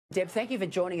Deb, thank you for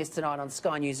joining us tonight on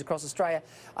Sky News across Australia.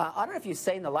 I don't know if you've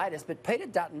seen the latest, but Peter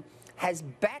Dutton has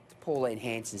backed Pauline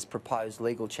Hanson's proposed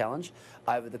legal challenge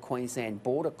over the Queensland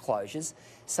border closures,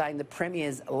 saying the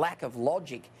Premier's lack of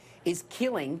logic is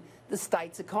killing the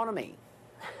state's economy.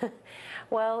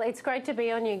 Well, it's great to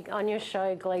be on your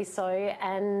show, Gleeso.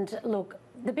 And look,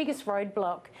 the biggest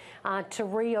roadblock to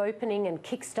reopening and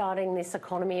kickstarting this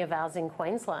economy of ours in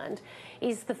Queensland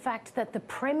is the fact that the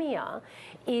Premier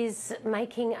is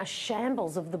making a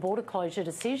shambles of the border closure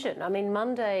decision. I mean,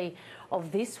 Monday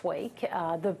of this week,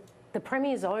 the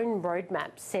Premier's own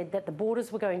roadmap said that the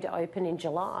borders were going to open in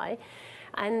July.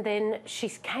 And then she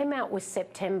came out with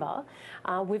September.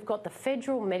 We've got the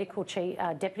Federal Medical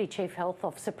Deputy Chief Health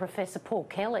Officer, Professor Paul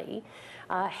Kelly.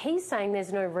 He's saying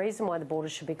there's no reason why the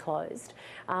borders should be closed.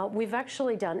 We've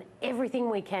actually done everything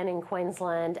we can in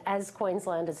Queensland as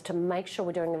Queenslanders to make sure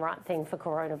we're doing the right thing for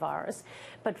coronavirus.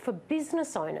 But for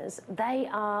business owners, they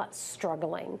are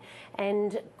struggling.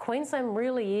 And Queensland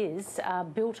really is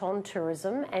built on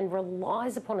tourism and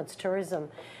relies upon its tourism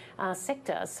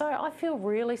sector. So I feel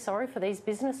really sorry for these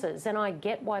businesses, and I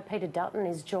get why Peter Dutton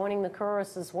is joining the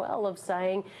chorus as well of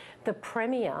saying the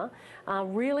Premier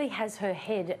really has her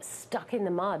head stuck in the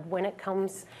mud when it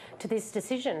comes to this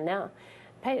decision. Now,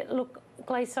 look,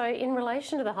 Gleeso, in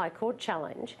relation to the High Court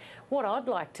challenge, what I'd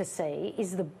like to see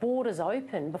is the borders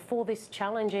open before this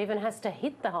challenge even has to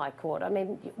hit the High Court. I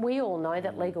mean, we all know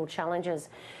that legal challenges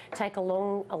take a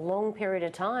long period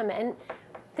of time, and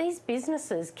these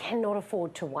businesses cannot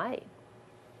afford to wait.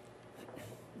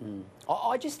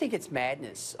 I just think it's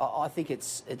madness. I think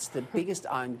it's the biggest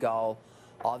own goal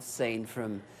I've seen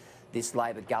from this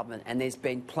Labor government, and there's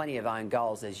been plenty of own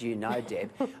goals, as you know, Deb.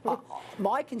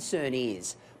 My concern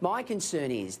is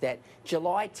that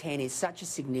July 10 is such a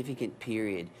significant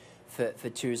period for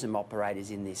tourism operators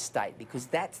in this state, because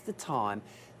that's the time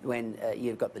when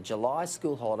you've got the July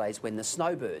school holidays, when the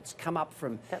snowbirds come up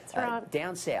from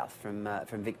down south,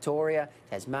 from Victoria,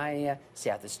 Tasmania,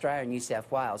 South Australia, New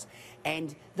South Wales.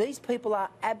 And these people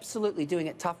are absolutely doing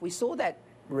it tough. We saw that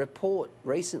report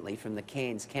recently from the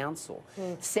Cairns Council.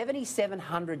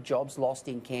 7,700 jobs lost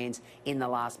in Cairns in the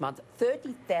last month,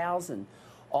 30,000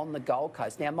 on the Gold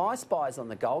Coast. Now, my spies on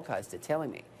the Gold Coast are telling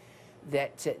me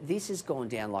that this has gone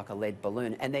down like a lead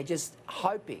balloon, and they're just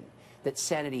hoping that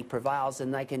sanity prevails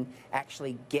and they can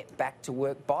actually get back to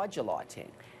work by July 10.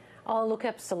 Oh, look,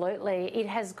 absolutely. It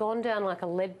has gone down like a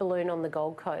lead balloon on the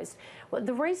Gold Coast. Well,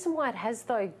 the reason why it has,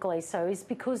 though, Gleeso, is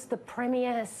because the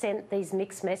Premier has sent these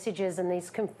mixed messages and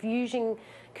these confusing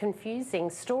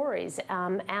stories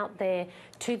out there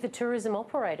to the tourism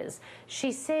operators.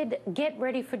 She said, get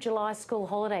ready for July school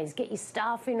holidays, get your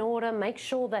staff in order, make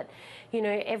sure that, you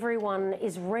know, everyone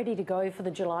is ready to go for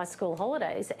the July school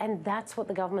holidays, and that's what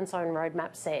the government's own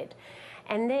roadmap said.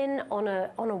 And then on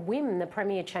a whim, the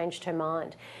Premier changed her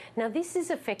mind. Now, this is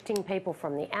affecting people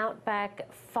from the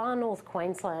outback, far north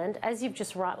Queensland, as you've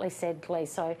just rightly said,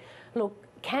 Gleeso. Look,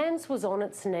 Cairns was on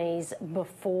its knees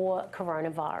before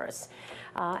coronavirus,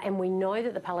 and we know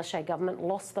that the Palaszczuk government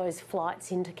lost those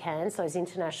flights into Cairns, those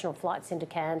international flights into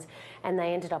Cairns, and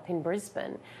they ended up in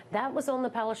Brisbane. That was on the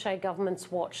Palaszczuk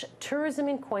government's watch. Tourism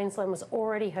in Queensland was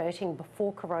already hurting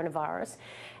before coronavirus,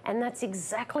 and that's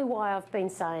exactly why I've been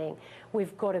saying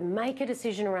we've got to make a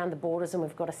decision around the borders and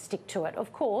we've got to stick to it.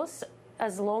 Of course,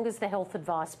 as long as the health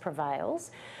advice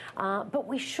prevails. But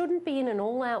we shouldn't be in an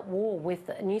all-out war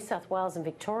with New South Wales and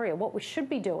Victoria. What we should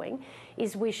be doing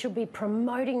is we should be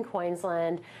promoting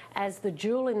Queensland as the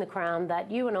jewel in the crown that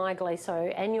you and I,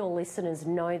 Gleeso, and your listeners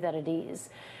know that it is.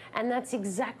 And that's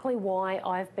exactly why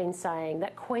I've been saying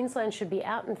that Queensland should be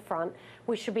out in front.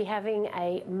 We should be having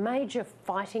a major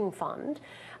fighting fund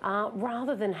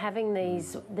rather than having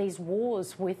these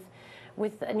wars with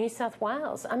New South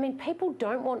Wales. I mean, people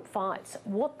don't want fights.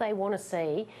 What they want to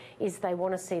see is they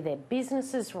want to see their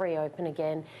businesses reopen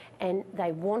again, and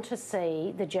they want to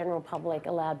see the general public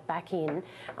allowed back in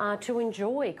to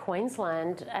enjoy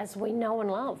Queensland as we know and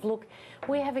love. Look,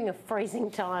 we're having a freezing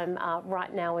time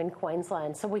right now in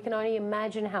Queensland, so we can only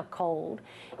imagine how cold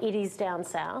it is down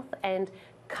south. And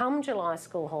come July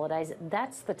school holidays,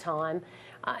 that's the time.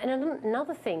 And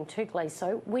another thing too,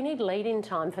 Gleeso, we need lead-in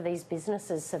time for these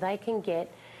businesses so they can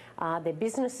get their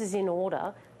businesses in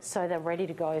order so they're ready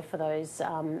to go for those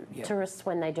tourists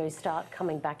when they do start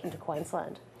coming back into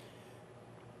Queensland.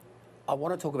 I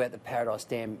want to talk about the Paradise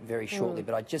Dam very shortly,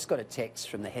 but I just got a text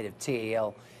from the head of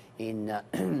TEL in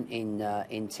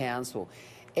Townsville.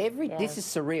 This is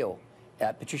surreal.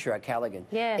 Patricia O'Callaghan.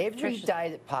 Yeah, every day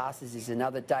that passes is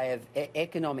another day of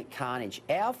economic carnage.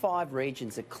 Our 5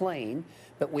 regions are clean,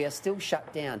 but we are still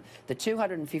shut down. The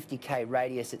 250k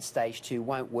radius at stage 2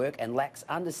 won't work and lacks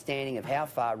understanding of how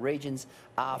far regions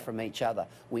are from each other.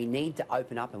 We need to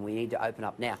open up, and we need to open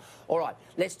up now. All right,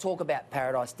 let's talk about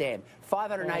Paradise Dam.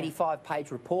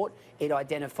 585-page report. It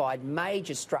identified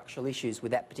major structural issues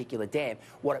with that particular dam.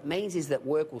 What it means is that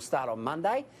work will start on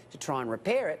Monday to try and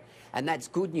repair it, and that's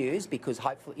good news because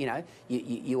hopefully, you know,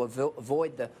 you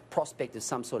avoid the prospect of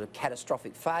some sort of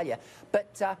catastrophic failure.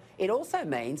 But it also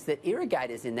means that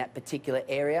irrigators in that particular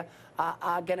area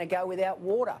are going to go without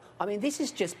water. I mean, this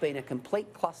has just been a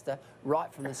complete cluster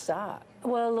right from the start.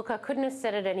 Well, look, I couldn't have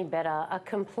said it any better. A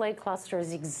complete cluster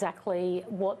is exactly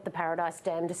what the Paradise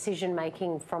Dam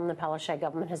decision-making from the Palaszczuk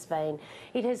government has been.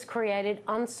 It has created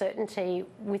uncertainty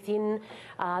within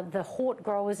the hort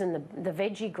growers and the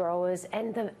veggie growers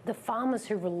and the farmers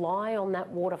who rely on that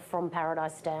water from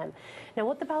Paradise Dam. Now,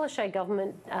 what the Palaszczuk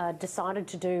government decided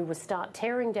to do was start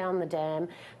tearing down the dam.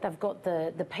 They've got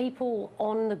the people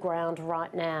on the ground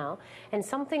right now, and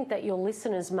something that your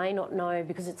listeners may not know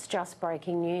because it's just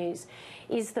breaking news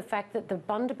is the fact that the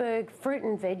Bundaberg fruit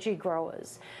and veggie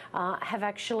growers have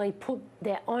actually put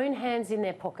their own hands in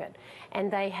their pocket,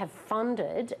 and they have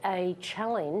funded a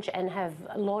challenge and have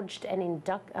lodged an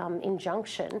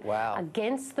injunction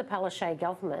against the Palaszczuk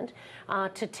government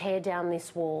to tear down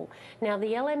this wall. Now,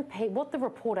 the LNP, what the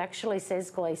report actually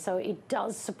says, Glee, so it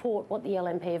does support what the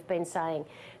LNP have been saying.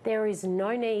 There is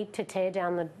no need to tear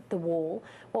down the wall.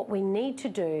 What we need to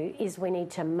do is we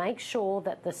need to make sure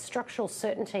that the structural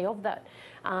certainty of that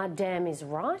dam is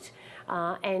right.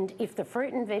 And if the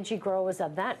fruit and veggie growers are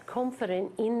that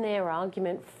confident in their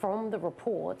argument from the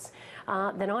reports,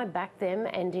 then I back them,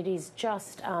 and it is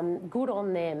just good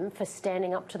on them for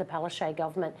standing up to the Palaszczuk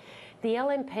government. The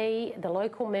LNP, the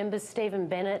local members, Stephen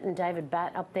Bennett and David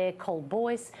Batt up there, Cole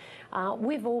Boyce,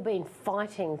 we've all been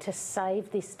fighting to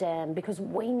save this dam because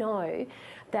we know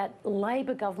that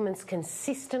Labor governments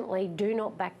consistently do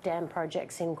not back dam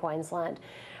projects in Queensland.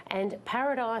 And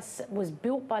Paradise was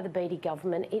built by the Beattie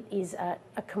government. It is a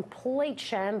complete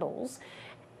shambles.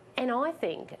 And I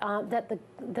think that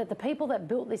the people that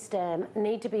built this dam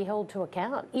need to be held to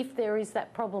account if there is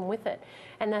that problem with it.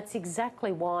 And that's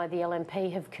exactly why the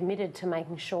LNP have committed to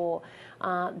making sure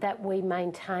that we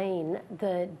maintain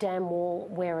the dam wall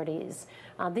where it is.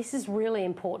 This is really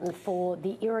important for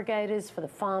the irrigators, for the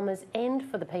farmers and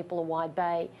for the people of Wide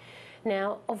Bay.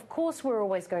 Now, of course, we're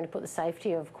always going to put the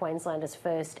safety of Queenslanders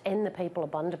first and the people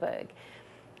of Bundaberg.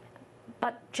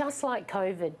 But just like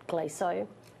COVID, Gleeso,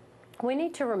 we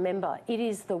need to remember it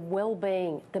is the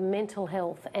well-being, the mental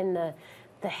health and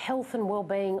the health and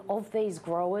well-being of these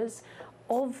growers,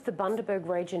 of the Bundaberg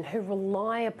region who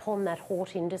rely upon that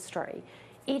hort industry.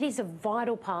 It is a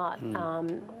vital part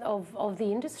of the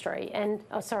industry and,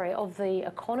 of the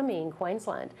economy in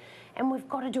Queensland. And we've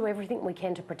got to do everything we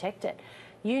can to protect it.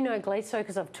 You know, Gleeso,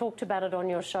 because I've talked about it on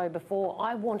your show before,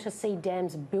 I want to see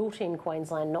dams built in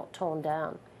Queensland, not torn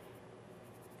down.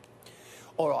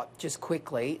 All right, just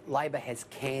quickly, Labor has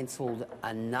cancelled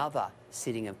another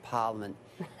sitting of Parliament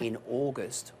in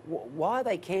August. Why are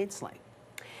they cancelling?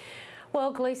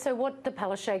 Well, Gleeso, what the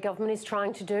Palaszczuk government is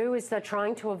trying to do is they're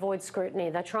trying to avoid scrutiny.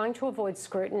 They're trying to avoid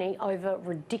scrutiny over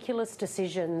ridiculous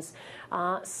decisions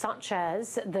such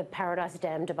as the Paradise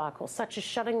Dam debacle, such as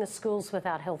shutting the schools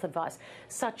without health advice,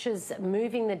 such as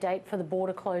moving the date for the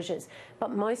border closures.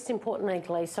 But most importantly,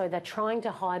 Gleeso, they're trying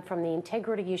to hide from the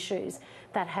integrity issues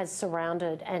that has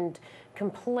surrounded and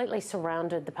completely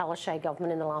surrounded the Palaszczuk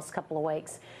government in the last couple of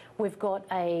weeks. We've got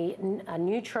a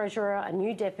new Treasurer, a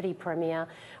new Deputy Premier.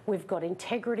 We've got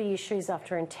integrity issues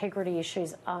after integrity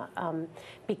issues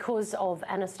because of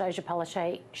Anastasia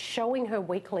Palaszczuk showing her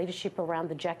weak leadership around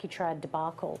the Jackie Trad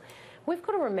debacle. We've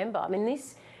got to remember, I mean,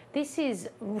 this is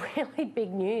really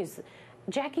big news.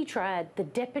 Jackie Trad, the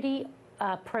Deputy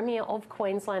Premier of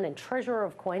Queensland and Treasurer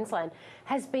of Queensland,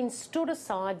 has been stood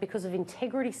aside because of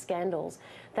integrity scandals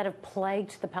that have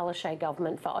plagued the Palaszczuk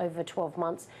government for over 12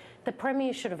 months. The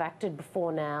Premier should have acted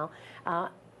before now.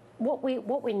 What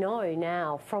we know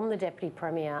now from the Deputy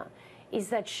Premier is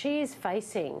that she is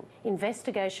facing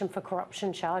investigation for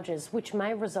corruption charges, which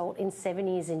may result in 7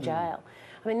 years in jail.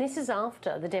 I mean, this is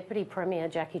after the Deputy Premier,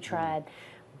 Jackie Trad,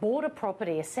 bought a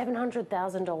property, a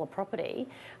 $700,000 property,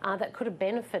 that could have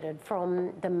benefited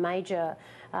from the major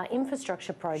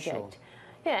infrastructure project. Sure.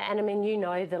 Yeah, and I mean, you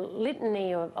know, the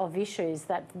litany of issues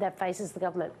that faces the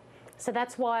government. So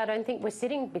that's why I don't think we're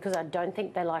sitting, because I don't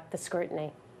think they like the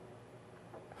scrutiny.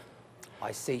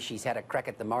 I see she's had a crack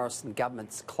at the Morrison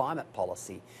government's climate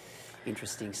policy.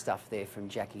 Interesting stuff there from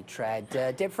Jackie Trad.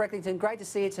 Deb Frecklington, great to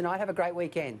see you tonight. Have a great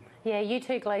weekend. Yeah, you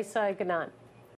too, Gleeso. Good night.